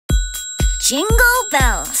Jingle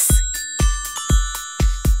Bells.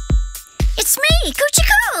 It's me, Coochi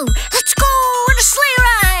Coo. Let's go on a sleigh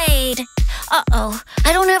ride. Uh-oh,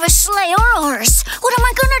 I don't have a sleigh or a horse. What am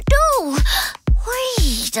I gonna do?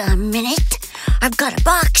 Wait a minute. I've got a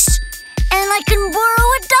box, and I can borrow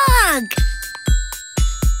a dog.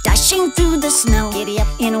 Dashing through the snow, giddy up,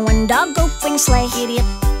 in a one-dog open sleigh, giddy up.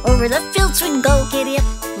 Over the fields we go, giddy up,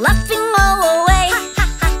 laughing all the way. Ha,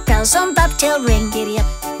 ha, ha. Bells on bobtail ring, giddy up,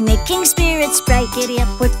 making spirits bright, giddy up.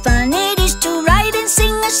 What fun it is to ride and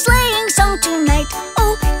sing a sleighing song tonight.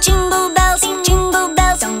 Oh, jingle bells, jingle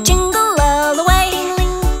bells, jingle all the way.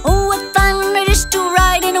 Oh, what fun it is to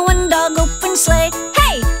ride in a one-dog open sleigh.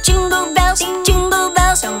 Hey, jingle bells, jingle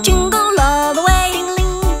bells, jingle all the way.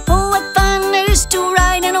 Oh, what fun it is to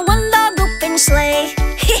ride in a one-dog open sleigh.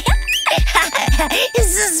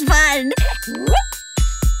 This is fun.